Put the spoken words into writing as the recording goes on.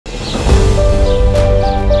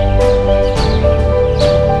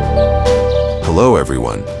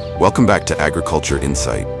everyone, welcome back to Agriculture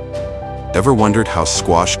Insight. Ever wondered how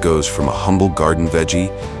squash goes from a humble garden veggie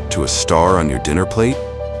to a star on your dinner plate?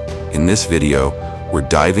 In this video, we're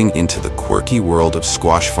diving into the quirky world of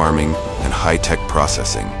squash farming and high-tech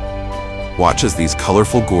processing. Watch as these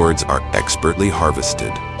colorful gourds are expertly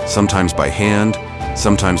harvested, sometimes by hand,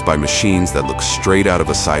 sometimes by machines that look straight out of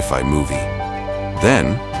a sci-fi movie.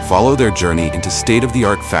 Then, follow their journey into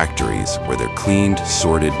state-of-the-art factories where they're cleaned,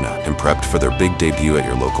 sorted, and prepped for their big debut at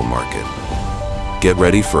your local market. Get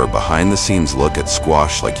ready for a behind-the-scenes look at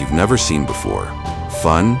squash like you've never seen before.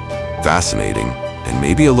 Fun, fascinating, and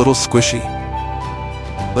maybe a little squishy.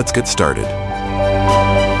 Let's get started.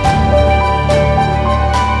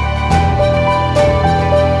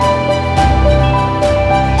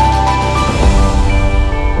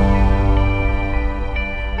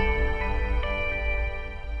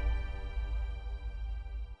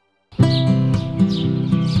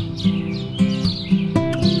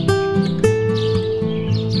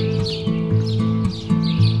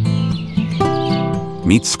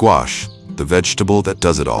 Meet squash, the vegetable that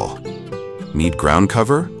does it all. Need ground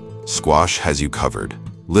cover? Squash has you covered,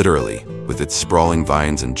 literally, with its sprawling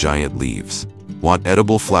vines and giant leaves. Want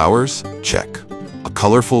edible flowers? Check. A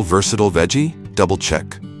colorful, versatile veggie? Double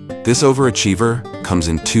check. This overachiever comes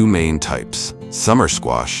in two main types. Summer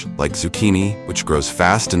squash, like zucchini, which grows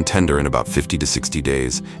fast and tender in about 50 to 60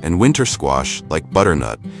 days, and winter squash, like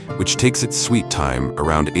butternut, which takes its sweet time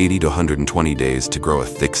around 80 to 120 days to grow a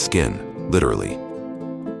thick skin, literally.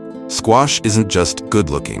 Squash isn't just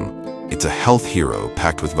good-looking. It's a health hero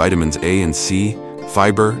packed with vitamins A and C,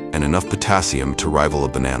 fiber, and enough potassium to rival a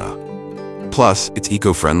banana. Plus, it's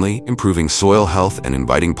eco-friendly, improving soil health and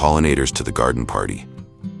inviting pollinators to the garden party.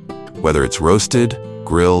 Whether it's roasted,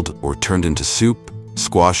 grilled, or turned into soup,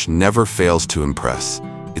 squash never fails to impress.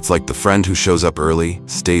 It's like the friend who shows up early,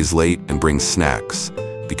 stays late, and brings snacks,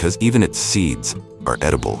 because even its seeds are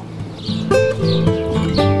edible.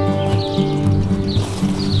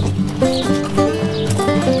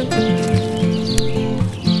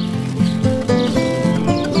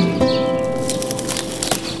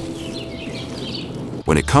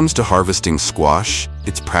 When it comes to harvesting squash,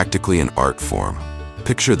 it's practically an art form.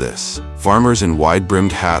 Picture this: farmers in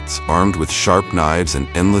wide-brimmed hats, armed with sharp knives and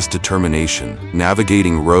endless determination,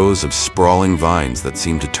 navigating rows of sprawling vines that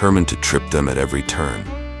seem determined to trip them at every turn.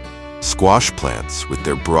 Squash plants, with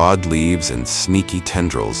their broad leaves and sneaky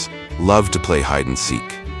tendrils, love to play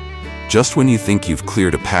hide-and-seek. Just when you think you've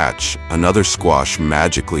cleared a patch, another squash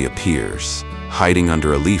magically appears, hiding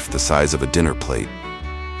under a leaf the size of a dinner plate.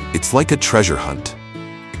 It's like a treasure hunt.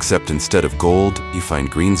 Except instead of gold, you find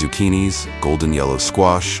green zucchinis, golden yellow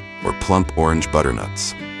squash, or plump orange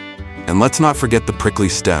butternuts. And let's not forget the prickly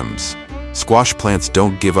stems. Squash plants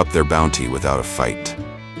don't give up their bounty without a fight.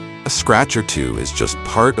 A scratch or two is just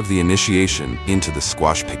part of the initiation into the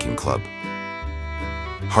squash picking club.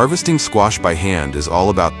 Harvesting squash by hand is all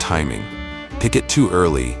about timing. Pick it too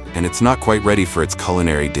early, and it's not quite ready for its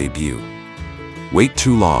culinary debut. Wait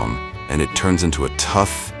too long, and it turns into a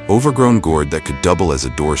tough, overgrown gourd that could double as a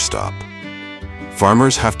doorstop.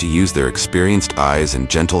 Farmers have to use their experienced eyes and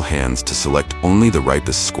gentle hands to select only the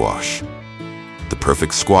ripest squash. The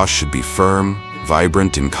perfect squash should be firm,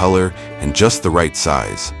 vibrant in color, and just the right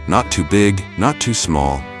size. Not too big, not too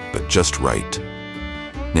small, but just right.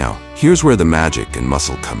 Now, here's where the magic and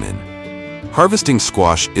muscle come in. Harvesting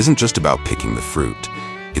squash isn't just about picking the fruit.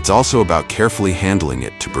 It's also about carefully handling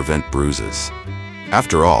it to prevent bruises.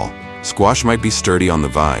 After all, squash might be sturdy on the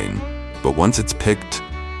vine, but once it's picked,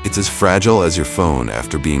 it's as fragile as your phone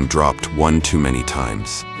after being dropped one too many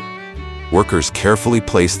times. Workers carefully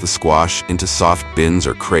place the squash into soft bins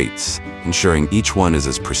or crates, ensuring each one is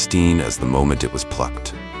as pristine as the moment it was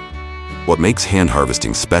plucked. What makes hand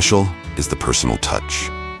harvesting special is the personal touch.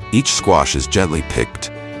 Each squash is gently picked,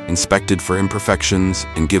 inspected for imperfections,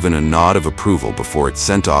 and given a nod of approval before it's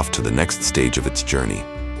sent off to the next stage of its journey.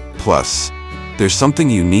 Plus, there's something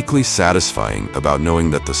uniquely satisfying about knowing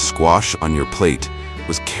that the squash on your plate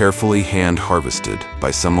was carefully hand-harvested by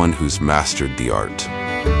someone who's mastered the art.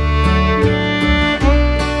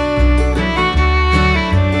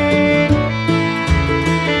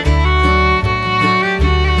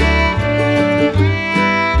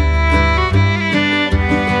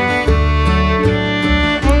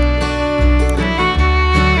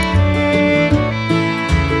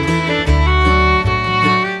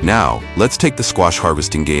 Now, let's take the squash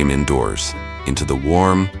harvesting game indoors, into the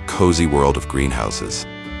warm, cozy world of greenhouses.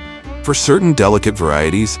 For certain delicate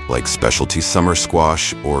varieties, like specialty summer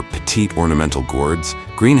squash or petite ornamental gourds,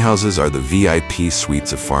 greenhouses are the VIP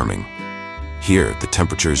suites of farming. Here, the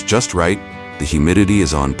temperature is just right, the humidity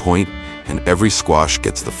is on point, and every squash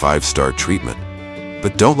gets the 5-star treatment.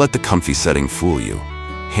 But don't let the comfy setting fool you.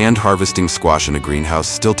 Hand harvesting squash in a greenhouse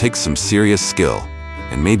still takes some serious skill,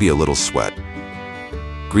 and maybe a little sweat.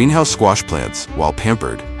 Greenhouse squash plants, while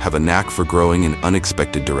pampered, have a knack for growing in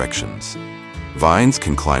unexpected directions. Vines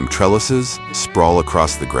can climb trellises, sprawl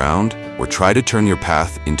across the ground, or try to turn your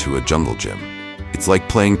path into a jungle gym. It's like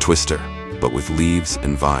playing Twister, but with leaves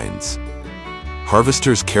and vines.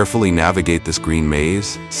 Harvesters carefully navigate this green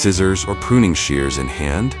maze, scissors or pruning shears in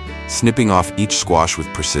hand, snipping off each squash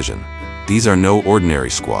with precision. These are no ordinary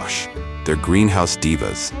squash. They're greenhouse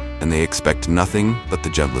divas, and they expect nothing but the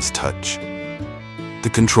gentlest touch.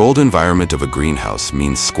 The controlled environment of a greenhouse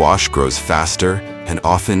means squash grows faster and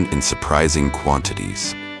often in surprising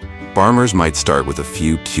quantities. Farmers might start with a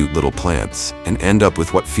few cute little plants and end up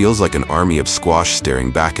with what feels like an army of squash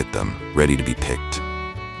staring back at them, ready to be picked.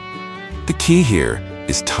 The key here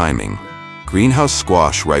is timing. Greenhouse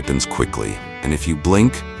squash ripens quickly, and if you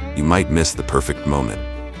blink, you might miss the perfect moment.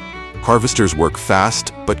 Harvesters work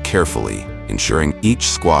fast but carefully, ensuring each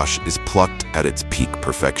squash is plucked at its peak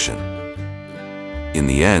perfection. In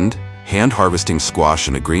the end, hand harvesting squash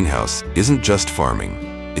in a greenhouse isn't just farming.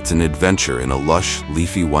 It's an adventure in a lush,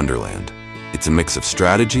 leafy wonderland. It's a mix of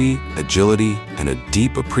strategy, agility, and a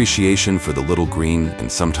deep appreciation for the little green and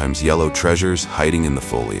sometimes yellow treasures hiding in the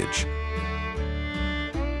foliage.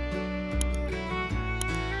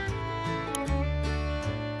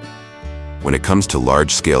 When it comes to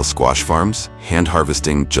large-scale squash farms, hand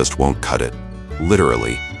harvesting just won't cut it.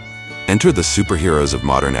 Literally. Enter the superheroes of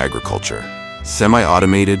modern agriculture.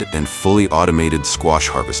 Semi-automated and fully automated squash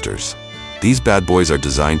harvesters. These bad boys are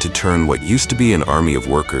designed to turn what used to be an army of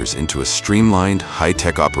workers into a streamlined,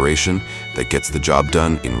 high-tech operation that gets the job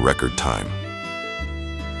done in record time.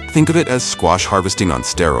 Think of it as squash harvesting on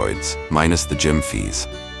steroids, minus the gym fees.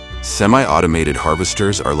 Semi-automated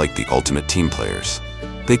harvesters are like the ultimate team players.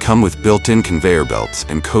 They come with built-in conveyor belts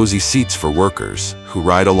and cozy seats for workers who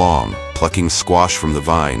ride along, plucking squash from the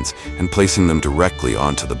vines and placing them directly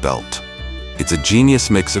onto the belt. It's a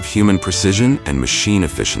genius mix of human precision and machine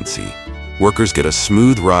efficiency. Workers get a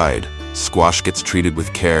smooth ride, squash gets treated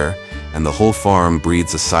with care, and the whole farm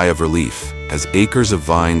breathes a sigh of relief as acres of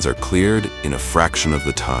vines are cleared in a fraction of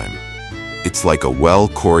the time. It's like a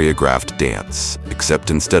well-choreographed dance,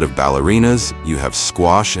 except instead of ballerinas, you have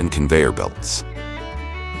squash and conveyor belts.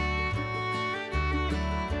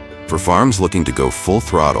 For farms looking to go full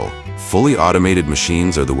throttle, fully automated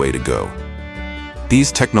machines are the way to go.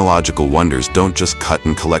 These technological wonders don't just cut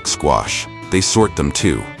and collect squash, they sort them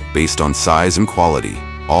too, based on size and quality,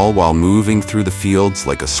 all while moving through the fields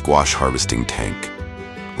like a squash harvesting tank.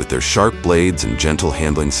 With their sharp blades and gentle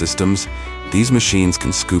handling systems, these machines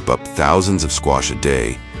can scoop up thousands of squash a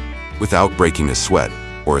day without breaking a sweat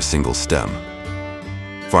or a single stem.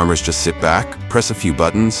 Farmers just sit back, press a few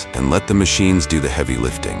buttons, and let the machines do the heavy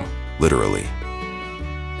lifting, literally.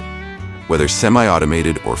 Whether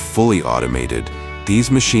semi-automated or fully automated,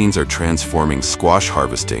 these machines are transforming squash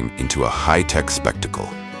harvesting into a high-tech spectacle.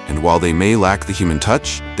 And while they may lack the human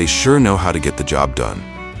touch, they sure know how to get the job done,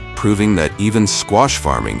 proving that even squash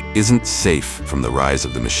farming isn't safe from the rise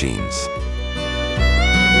of the machines.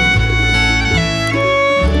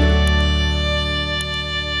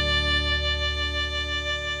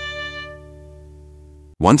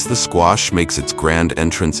 Once the squash makes its grand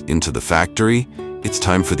entrance into the factory, it's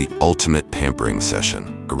time for the ultimate pampering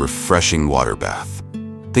session, a refreshing water bath.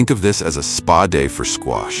 Think of this as a spa day for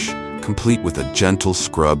squash, complete with a gentle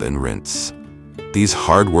scrub and rinse. These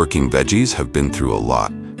hard-working veggies have been through a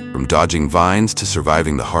lot, from dodging vines to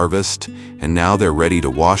surviving the harvest, and now they're ready to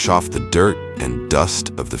wash off the dirt and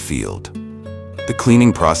dust of the field. The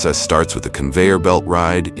cleaning process starts with a conveyor belt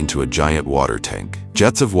ride into a giant water tank.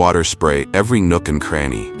 Jets of water spray every nook and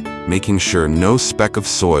cranny, making sure no speck of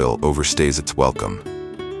soil overstays its welcome.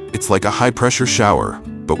 It's like a high-pressure shower,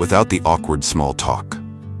 but without the awkward small talk.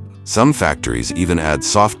 Some factories even add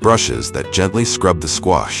soft brushes that gently scrub the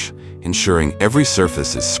squash, ensuring every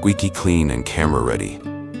surface is squeaky clean and camera-ready.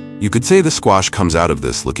 You could say the squash comes out of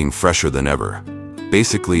this looking fresher than ever,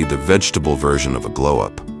 basically the vegetable version of a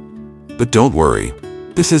glow-up. But don't worry,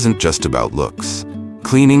 this isn't just about looks.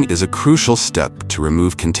 Cleaning is a crucial step to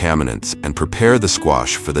remove contaminants and prepare the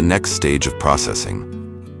squash for the next stage of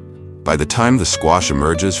processing. By the time the squash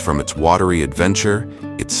emerges from its watery adventure,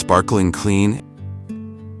 it's sparkling clean.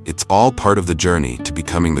 It's all part of the journey to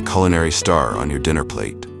becoming the culinary star on your dinner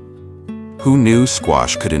plate. Who knew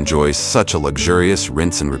squash could enjoy such a luxurious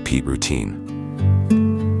rinse and repeat routine?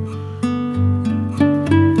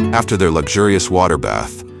 After their luxurious water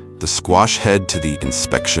bath, the squash head to the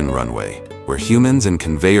inspection runway, where humans and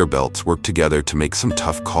conveyor belts work together to make some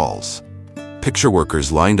tough calls. Picture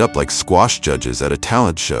workers lined up like squash judges at a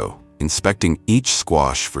talent show, inspecting each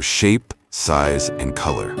squash for shape, size, and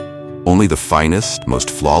color. Only the finest,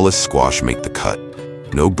 most flawless squash make the cut.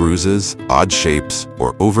 No bruises, odd shapes,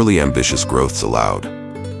 or overly ambitious growths allowed.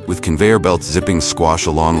 With conveyor belts zipping squash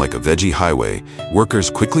along like a veggie highway,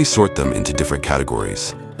 workers quickly sort them into different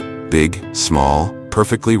categories. Big, small,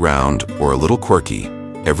 perfectly round, or a little quirky,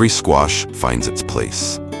 every squash finds its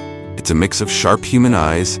place. It's a mix of sharp human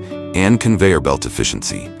eyes and conveyor belt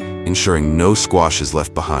efficiency, ensuring no squash is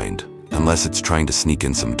left behind, unless it's trying to sneak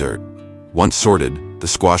in some dirt. Once sorted, the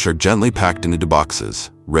squash are gently packed into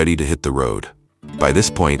boxes, ready to hit the road. By this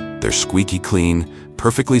point, they're squeaky clean,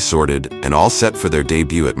 perfectly sorted, and all set for their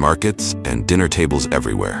debut at markets and dinner tables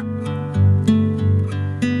everywhere.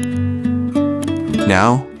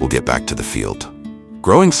 Now, we'll get back to the field.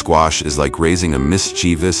 Growing squash is like raising a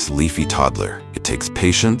mischievous, leafy toddler. It takes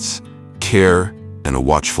patience, care, and a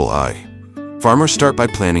watchful eye. Farmers start by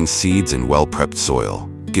planting seeds in well-prepped soil,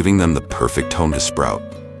 giving them the perfect home to sprout.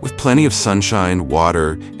 With plenty of sunshine,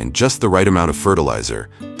 water, and just the right amount of fertilizer,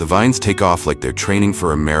 the vines take off like they're training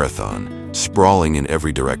for a marathon, sprawling in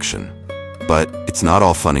every direction. But it's not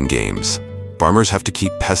all fun and games. Farmers have to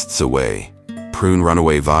keep pests away, prune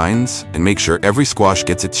runaway vines, and make sure every squash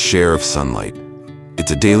gets its share of sunlight.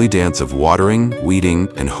 It's a daily dance of watering, weeding,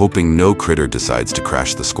 and hoping no critter decides to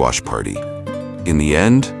crash the squash party. In the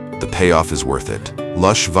end, the payoff is worth it.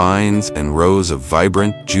 Lush vines and rows of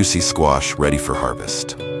vibrant, juicy squash ready for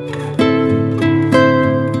harvest.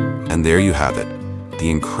 And there you have it, the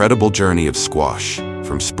incredible journey of squash,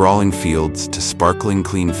 from sprawling fields to sparkling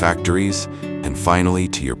clean factories, and finally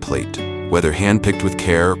to your plate. Whether hand-picked with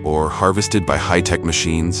care or harvested by high-tech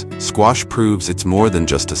machines, squash proves it's more than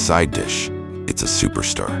just a side dish. It's a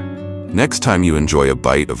superstar. Next time you enjoy a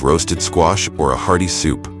bite of roasted squash or a hearty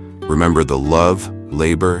soup, remember the love,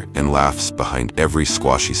 labor, and laughs behind every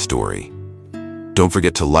squashy story. Don't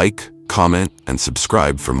forget to like, comment, and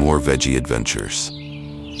subscribe for more veggie adventures.